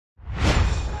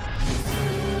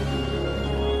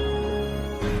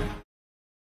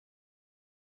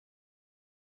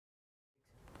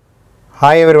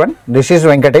Hi everyone, this is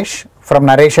Venkatesh from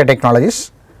Naresh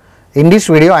IT. In this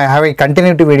video, I have a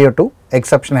continuity video to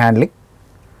exception handling.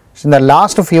 So in the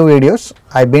last few videos,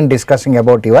 I've been discussing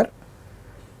about your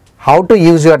how to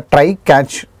use your try,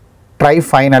 catch,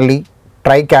 finally.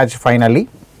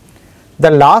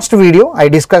 The last video, I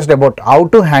discussed about how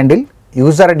to handle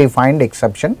user-defined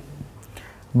exception.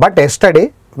 But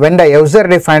yesterday, when the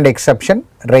user-defined exception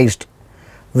raised,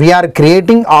 we are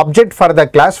creating object for the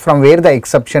class from where the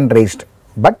exception raised.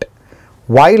 But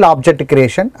while object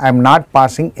creation, I am not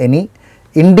passing any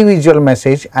individual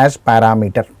message as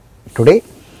parameter. Today,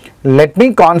 let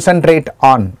me concentrate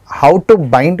on how to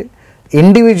bind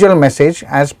individual message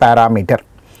as parameter.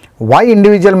 Why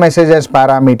individual message as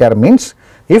parameter means,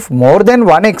 if more than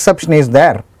one exception is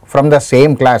there from the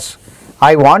same class,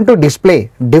 I want to display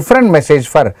different message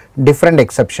for different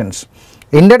exceptions.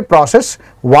 In that process,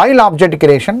 while object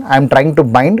creation, I am trying to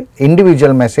bind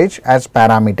individual message as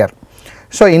parameter.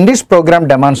 So in this program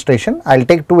demonstration, I will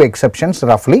take two exceptions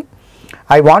roughly.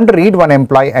 I want to read one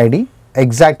employee ID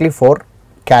exactly 4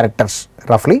 characters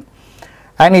roughly,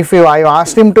 and if I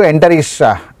asked him to enter his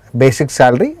basic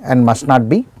salary and must not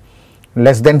be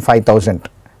less than 5,000.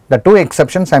 The two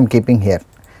exceptions I am keeping here.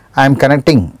 I am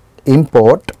connecting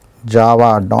import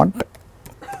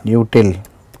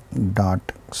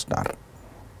java.util.star.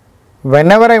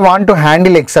 Whenever I want to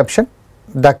handle exception,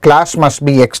 the class must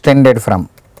be extended from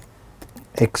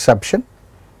exception,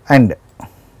 and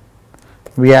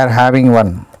we are having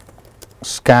one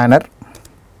scanner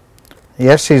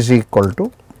s is equal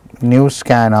to new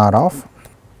scanner of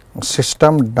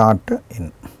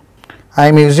system.in. I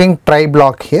am using try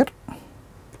block here.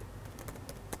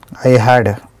 I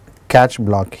had catch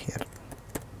block here,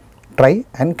 try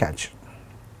and catch.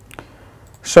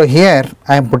 So here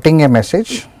I am putting a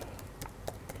message,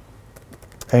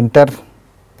 enter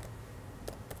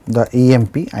the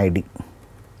EMP ID.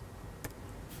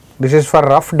 This is for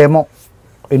rough demo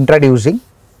introducing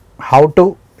how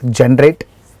to generate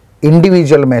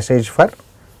individual message for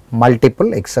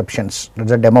multiple exceptions. That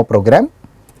is a demo program.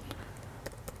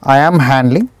 I am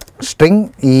handling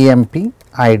string EMP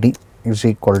ID is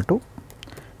equal to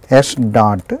s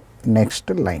dot next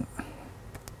line.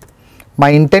 My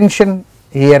intention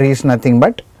here is nothing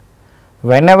but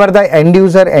whenever the end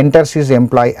user enters his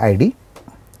employee ID,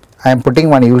 I am putting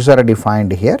one user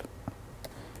defined here.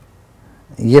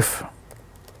 If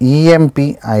EMP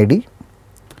ID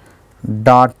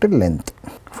dot length,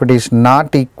 if it is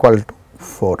not equal to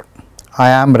 4, I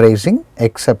am raising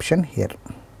exception here.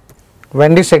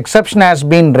 When this exception has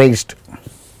been raised,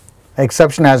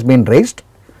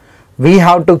 we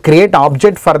have to create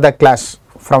object for the class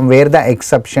from where the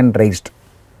exception raised,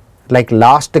 like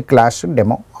last class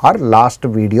demo or last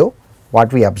video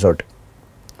what we observed.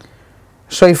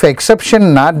 So if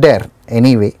exception not there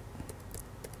anyway,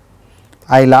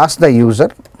 I will ask the user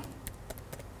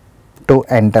to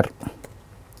enter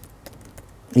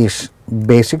is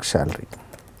basic salary,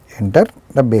 enter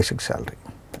the basic salary.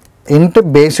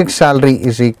 Int basic salary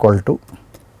is equal to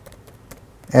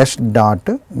s dot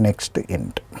next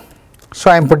int.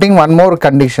 So I am putting one more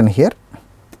condition here.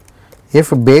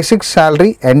 If basic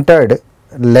salary entered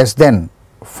less than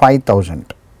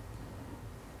 5,000,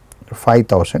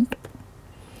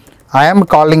 I am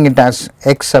calling it as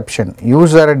exception,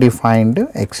 user defined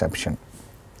exception.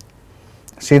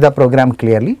 See the program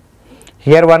clearly.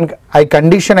 Here I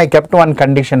kept one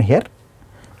condition here.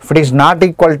 If it is not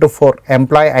equal to 4,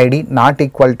 employee ID not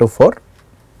equal to 4,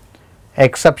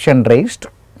 exception raised.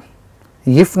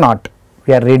 If not,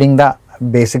 we are reading the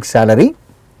basic salary.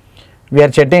 We are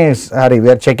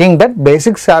checking that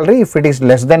basic salary, if it is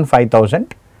less than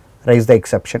 5,000, raise the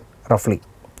exception roughly.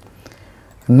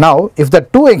 Now, if the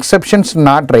two exceptions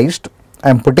not raised, I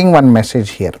am putting one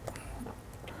message here.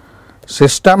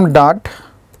 System dot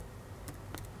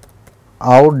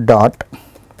out dot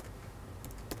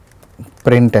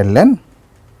println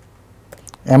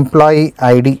employee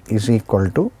ID is equal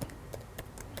to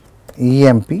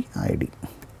EMP ID.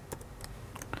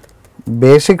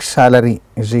 Basic salary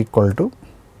is equal to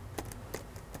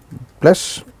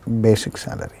plus basic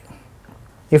salary.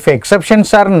 If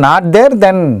exceptions are not there,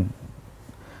 then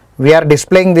we are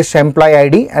displaying this employee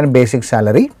ID and basic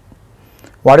salary.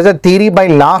 What is the theory? By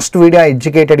last video I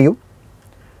educated you.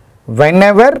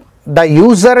 Whenever the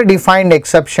user defined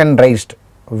exception raised,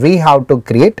 we have to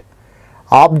create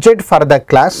object for the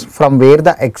class from where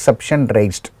the exception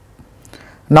raised.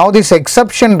 Now this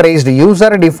exception raised,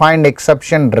 user defined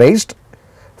exception raised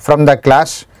from the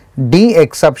class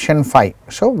dException5.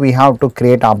 So we have to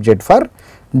create object for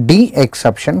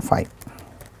dException5.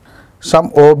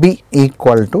 Some OB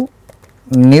equal to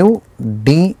new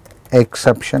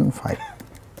dException5.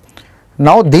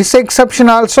 Now this exception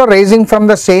also raising from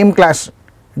the same class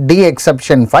D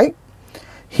exception 5.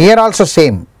 Here also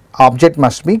same object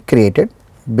must be created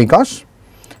because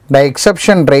the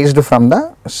exception raised from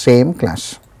the same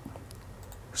class.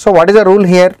 So what is the rule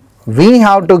here? We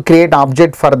have to create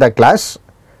object for the class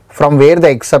from where the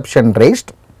exception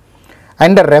raised,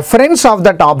 and the reference of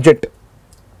that object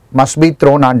must be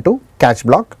thrown onto catch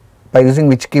block by using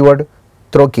which keyword?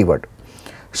 Throw keyword.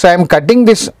 So I am cutting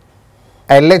this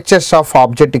LHS of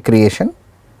object creation,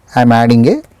 I am adding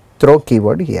a throw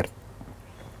keyword here.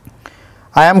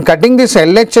 I am cutting this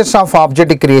LHS of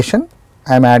object creation,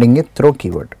 I am adding a throw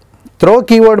keyword. Throw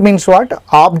keyword means what?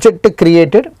 Object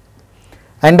created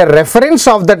and the reference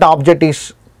of that object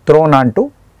is thrown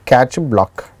onto catch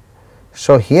block.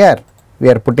 So here we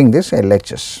are putting this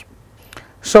LHS.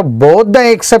 So both the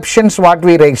exceptions what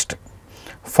we raised,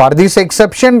 for this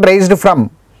exception raised from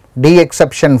D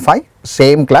exception 5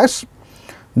 same class,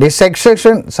 this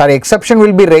exception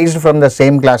will be raised from the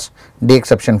same class D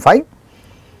exception 5.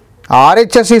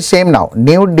 RHS is same now,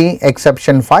 new D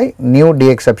exception 5, new D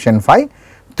exception 5,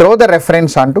 throw the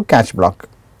reference onto catch block.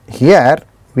 Here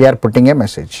we are putting a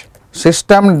message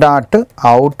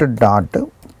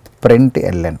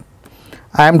system.out.println.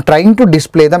 I am trying to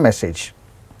display the message.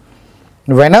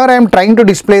 Whenever I am trying to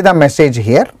display the message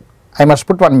here, I must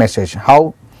put one message.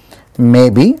 How?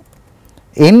 Maybe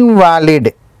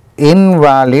invalid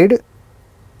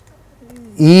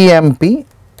EMP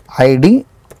ID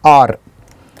or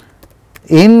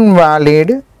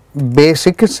invalid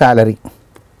basic salary.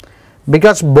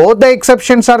 Because both the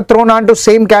exceptions are thrown onto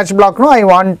same catch block, no, I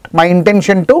want my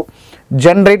intention to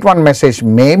generate one message.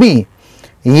 Maybe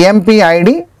EMP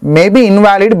ID, maybe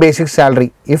invalid basic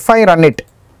salary. If I run it,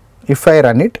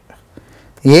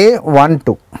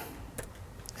 A12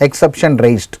 exception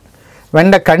raised.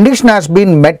 When the condition has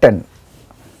been met, and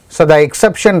so the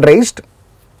exception raised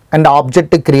and the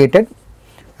object created,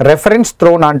 reference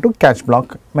thrown onto catch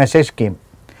block, message came.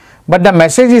 But the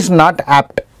message is not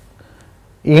apt.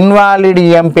 Invalid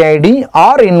EMP ID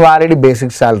or invalid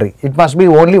basic salary. It must be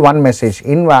only one message,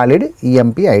 invalid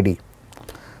EMP ID.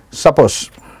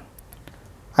 Suppose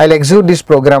I will execute this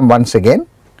program once again.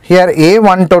 Here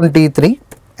A123,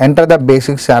 enter the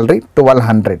basic salary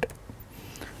 1200.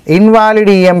 Invalid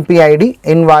EMP ID,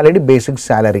 invalid basic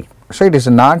salary. So it is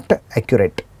not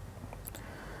accurate.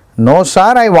 No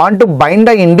sir, I want to bind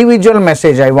the individual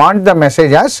message. I want the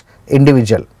message as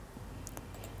individual.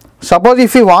 Suppose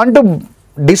if you want to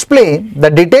display the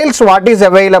details what is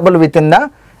available within the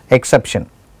exception,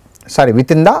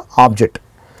 within the object.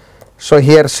 So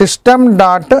here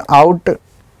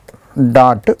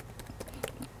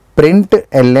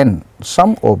system.out.println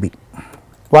some OB.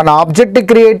 One object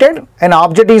created, an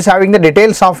object is having the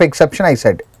details of exception, I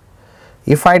said.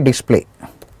 If I display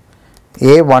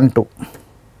A12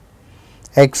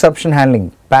 exception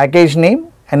handling, package name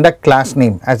and the class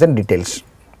name as the details.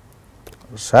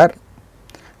 Sir,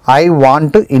 I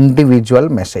want individual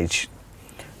message.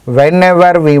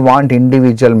 Whenever we want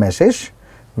individual message,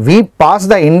 we pass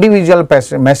the individual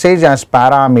message as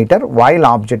parameter while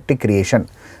object creation.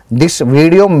 This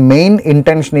video main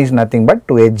intention is nothing but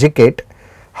to educate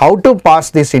how to pass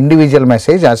this individual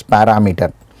message as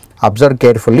parameter. Observe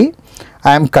carefully.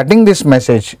 I am cutting this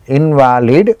message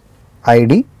invalid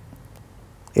ID,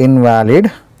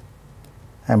 invalid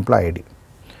employee ID.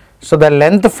 So the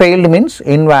length failed means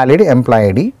invalid employee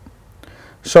ID.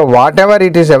 So whatever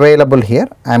it is available here,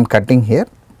 I am cutting here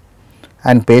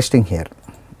and pasting here,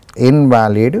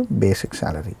 invalid basic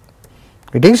salary.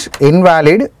 It is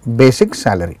invalid basic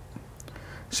salary.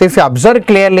 So if you observe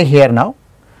clearly here now,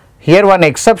 here one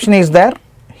exception is there,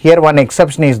 here one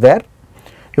exception is there.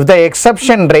 If the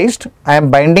exception raised, I am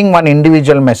binding one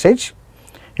individual message.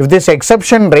 If this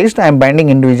exception raised, I am binding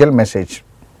individual message.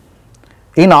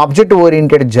 In object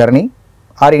oriented journey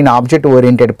or in object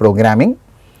oriented programming,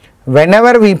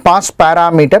 whenever we pass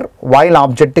parameter while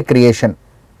object creation,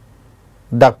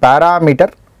 the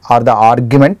parameter or the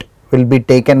argument will be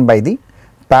taken by the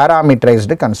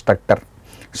parameterized constructor.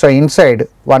 So inside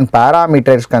one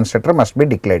parameterized constructor must be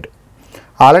declared.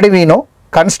 Already we know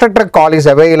constructor call is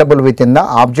available within the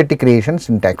object creation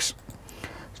syntax.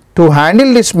 To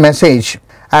handle this message,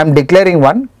 I am declaring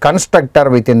one constructor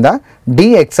within the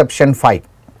D exception 5.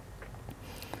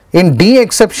 In D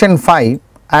exception 5,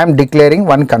 I am declaring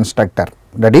one constructor,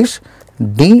 that is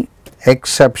D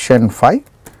exception 5.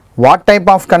 What type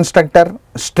of constructor?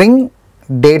 String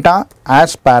data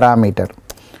as parameter,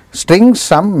 string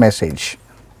some message.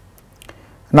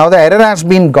 Now the error has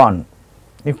been gone.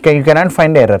 You cannot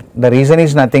find error. The reason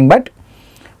is nothing but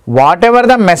whatever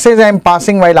the message I am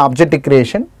passing while object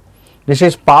creation, this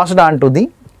is passed on to the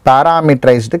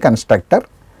parameterized constructor,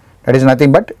 that is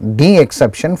nothing but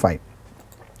DException5.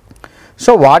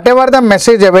 So whatever the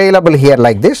message available here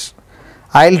like this,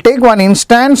 I will take one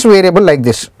instance variable like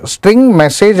this, string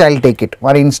message I will take it,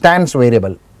 one instance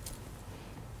variable.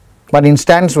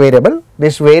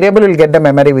 This variable will get the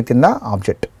memory within the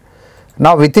object.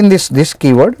 Now within this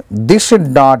keyword, this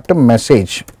dot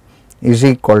message is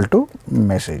equal to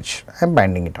message. I am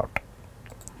binding it out.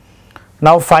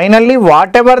 Now finally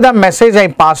whatever the message I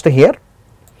passed here,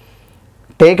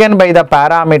 taken by the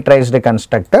parameterized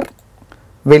constructor,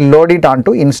 will load it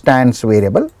onto instance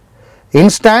variable.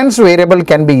 Instance variable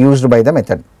can be used by the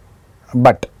method,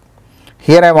 but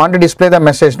here I want to display the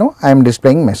message. No, I am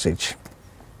displaying message.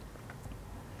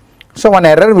 So one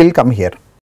error will come here.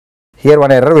 Here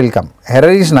one error will come. Error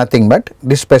is nothing but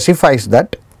this specifies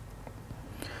that,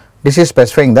 this is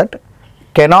specifying that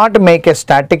cannot make a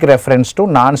static reference to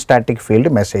non-static field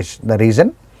message. The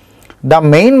reason, the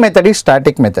main method is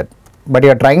static method, but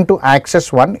you are trying to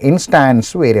access one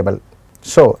instance variable.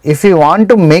 So if you want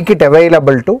to make it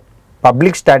available to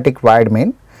public static void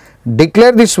main,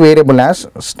 declare this variable as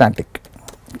static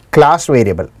class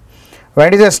variable.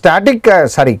 When it is a static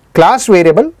class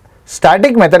variable,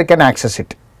 static method can access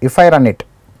it. If I run it,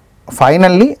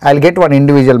 finally I will get one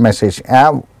individual message,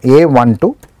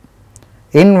 A12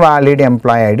 invalid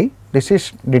employee ID. This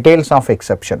is details of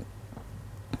exception.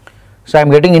 So I am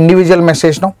getting individual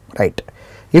message now, right?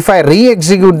 If I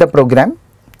re-execute the program,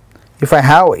 if I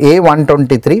have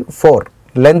A123 4,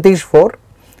 length is 4,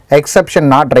 exception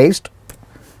not raised,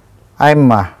 I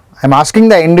am asking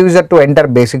the end user to enter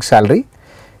basic salary,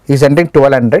 he is entering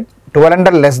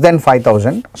 1200 less than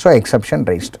 5000, so exception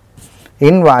raised,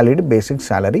 invalid basic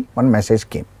salary, one message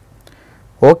came.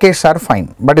 Okay sir,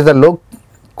 fine, but is the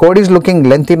code is looking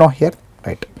lengthy now here,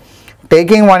 right?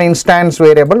 Taking one instance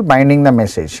variable, binding the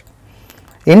message.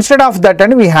 Instead of that,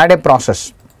 and we had a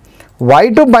process.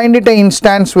 Why to bind it a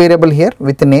instance variable here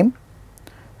with name?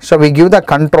 So we give the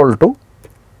control to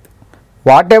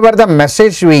whatever the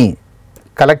message we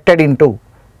collected into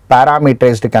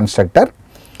parameterized constructor,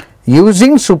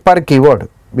 using super keyword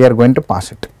we are going to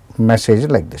pass it message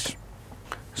like this.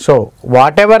 So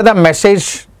whatever the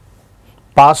message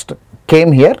passed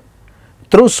came here,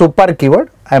 through super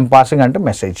keyword I am passing onto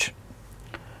message.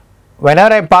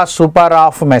 Whenever I pass super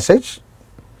of message,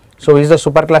 so is the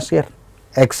super class here?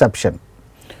 Exception.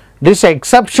 This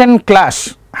exception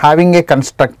class having a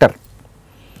constructor.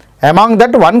 Among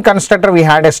that one constructor we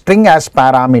had a string as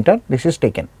parameter, this is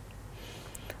taken.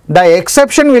 The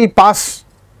exception will pass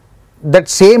that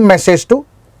same message to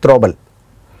throwable.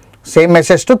 Same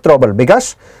message to throwable,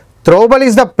 because throwable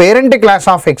is the parent class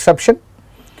of exception.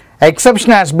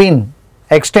 Exception has been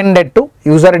extended to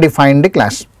user defined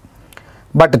class,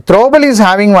 but throwable is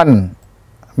having one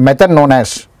method known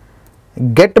as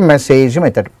get message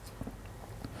method.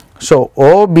 So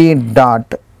ob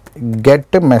dot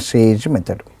get message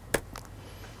method.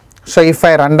 So if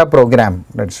I run the program,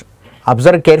 let's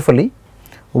observe carefully,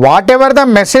 whatever the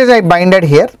message I binded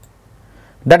here,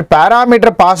 that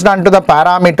parameter passed on to the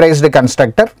parameterized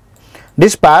constructor.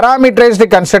 This parameterized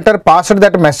constructor passed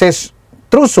that message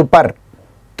through super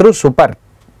to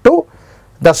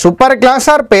the super class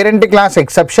or parent class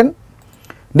exception.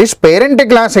 This parent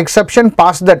class exception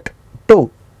passed that to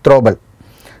throwable.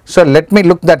 So let me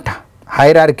look that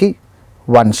hierarchy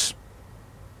once.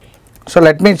 So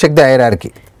let me check the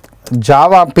hierarchy.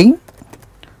 Java p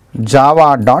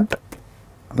java dot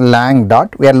lang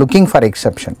dot, we are looking for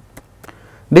exception.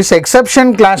 This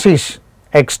exception class is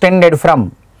extended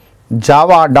from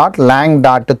java dot lang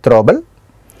dot throwable.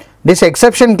 This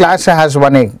exception class has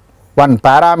one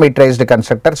parameterized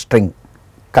constructor string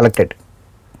collected.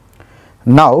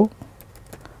 Now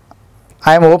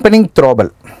I am opening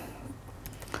throwable.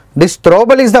 This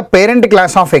throwable is the parent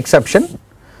class of exception.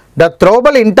 The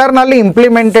throwable internally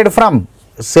implemented from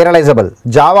serializable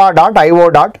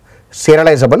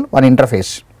java.io.serializable, one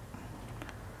interface.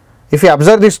 If you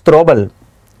observe this throwable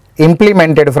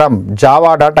implemented from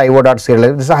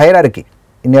java.io.serializable, this is a hierarchy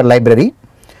in your library.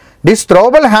 This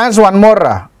throwable has one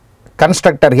more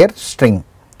constructor here, string.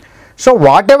 So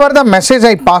whatever the message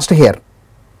I passed here,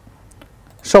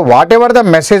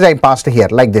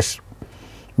 like this,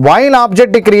 while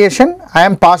object creation I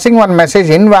am passing one message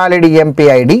invalid emp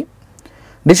id.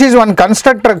 This is one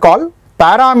constructor called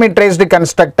parameterized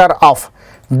constructor of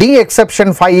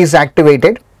DException5 is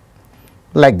activated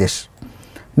like this.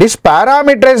 This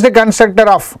parameterized constructor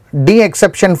of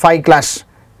DException5 class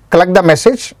collect the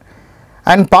message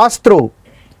and pass to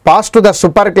the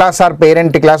super class or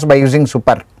parent class by using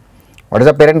super. What is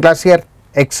the parent class here?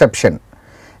 Exception.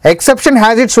 Exception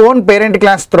has its own parent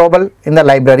class throwable in the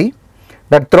library.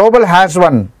 That throwable has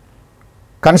one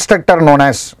constructor known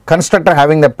as constructor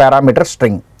having the parameter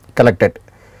string collected,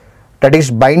 that is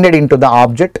binded into the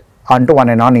object onto one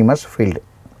anonymous field.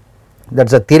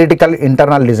 That's a theoretical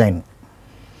internal design.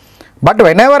 But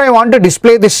whenever I want to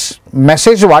display this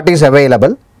message what is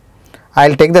available, I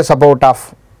will take the support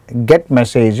of get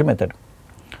message method.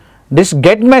 This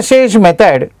get message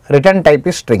method return type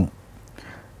is string.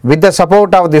 With the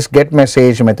support of this get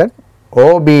message method,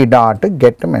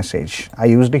 ob.get message I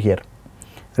used here.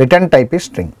 Return type is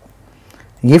string.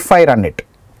 If I run it,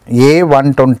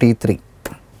 A123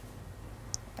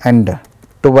 and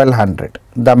 1200,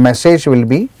 the message will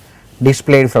be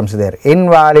displayed from there.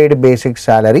 Invalid basic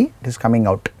salary, it is coming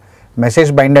out.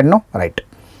 Message binded, no? Right.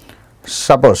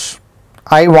 Suppose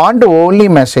I want to only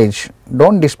message,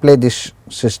 don't display this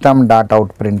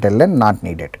system.out.println, not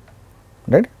needed.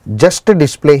 Right? Just to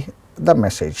display the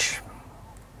message.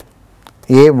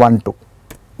 A12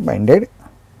 binded.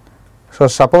 So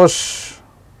suppose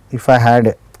if I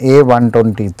had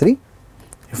A123,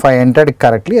 if I entered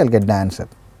correctly, I will get the answer.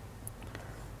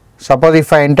 Suppose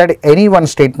if I entered any one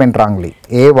statement wrongly,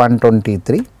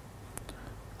 A123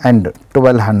 and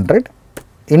 1200,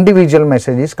 individual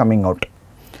message is coming out.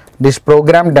 This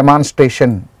program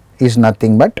demonstration is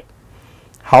nothing but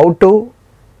how to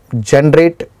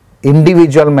generate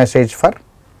individual message for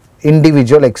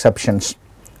individual exceptions.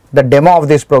 The demo of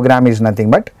this program is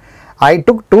nothing but I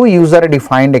took two user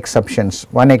defined exceptions.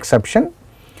 One exception,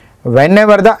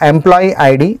 whenever the employee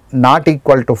ID not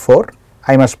equal to 4,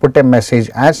 I must put a message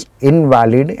as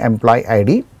invalid employee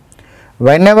ID.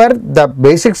 Whenever the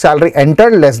basic salary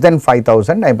entered less than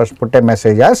 5,000, I must put a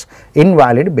message as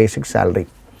invalid basic salary.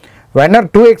 Whenever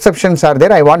two exceptions are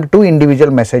there, I want two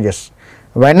individual messages.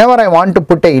 Whenever I want to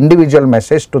put a individual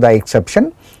message to the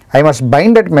exception, I must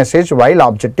bind that message while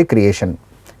object creation.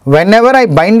 Whenever I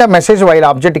bind a message while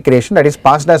object creation, that is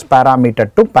passed as parameter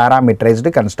to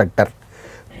parameterized constructor.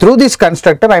 Through this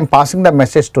constructor, I am passing the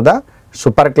message to the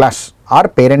superclass or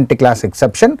parent class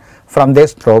exception from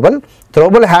this throwable.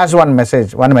 Throwable has one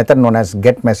message, one method known as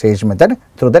get message method.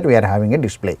 Through that we are having a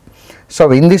display. So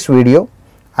in this video,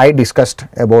 I discussed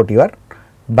about your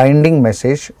binding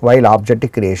message while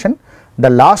object creation. The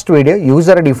last video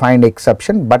user defined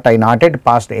exception, but I not yet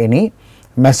passed any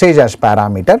message as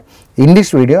parameter. In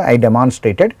this video I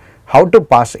demonstrated how to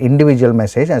pass individual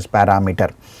message as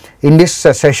parameter. In this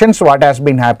sessions what has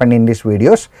been happened in these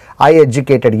videos, I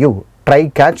educated you try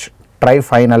catch, try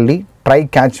finally, try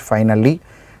catch finally,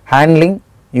 handling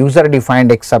user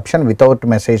defined exception without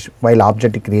message while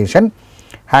object creation,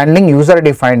 handling user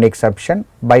defined exception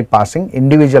by passing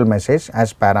individual message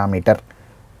as parameter.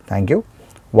 Thank you.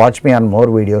 Watch me on more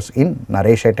videos in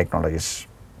Naresh IT Technologies.